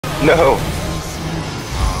No!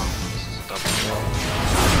 This is a double kill.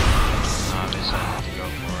 Obviously I have to go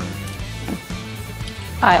for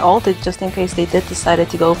it. I ulted just in case they did decide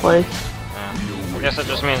to go for it. Yeah. I guess that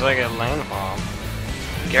just means I get lane bomb.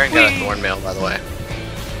 Garen got a Thornmail, by the way.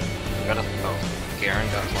 You got a Garen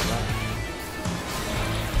got one of that.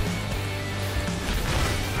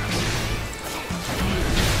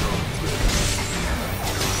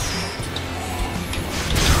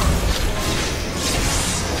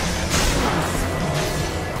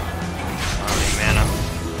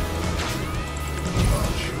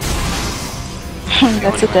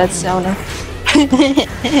 That's a dead zoner.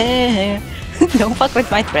 Don't fuck with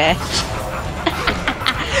my trash.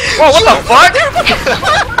 Whoa, what the fuck?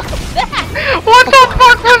 What the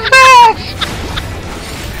fuck was that?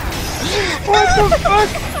 What the fuck?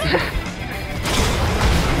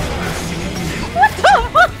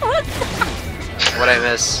 What'd I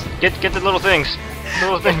miss? Get the little things.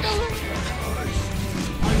 Little things.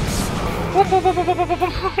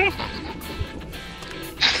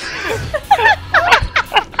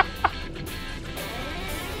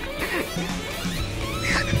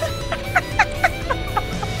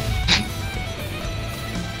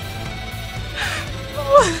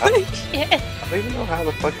 Holy shit. I don't even know how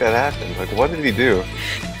the fuck that happened. Like, what did he do?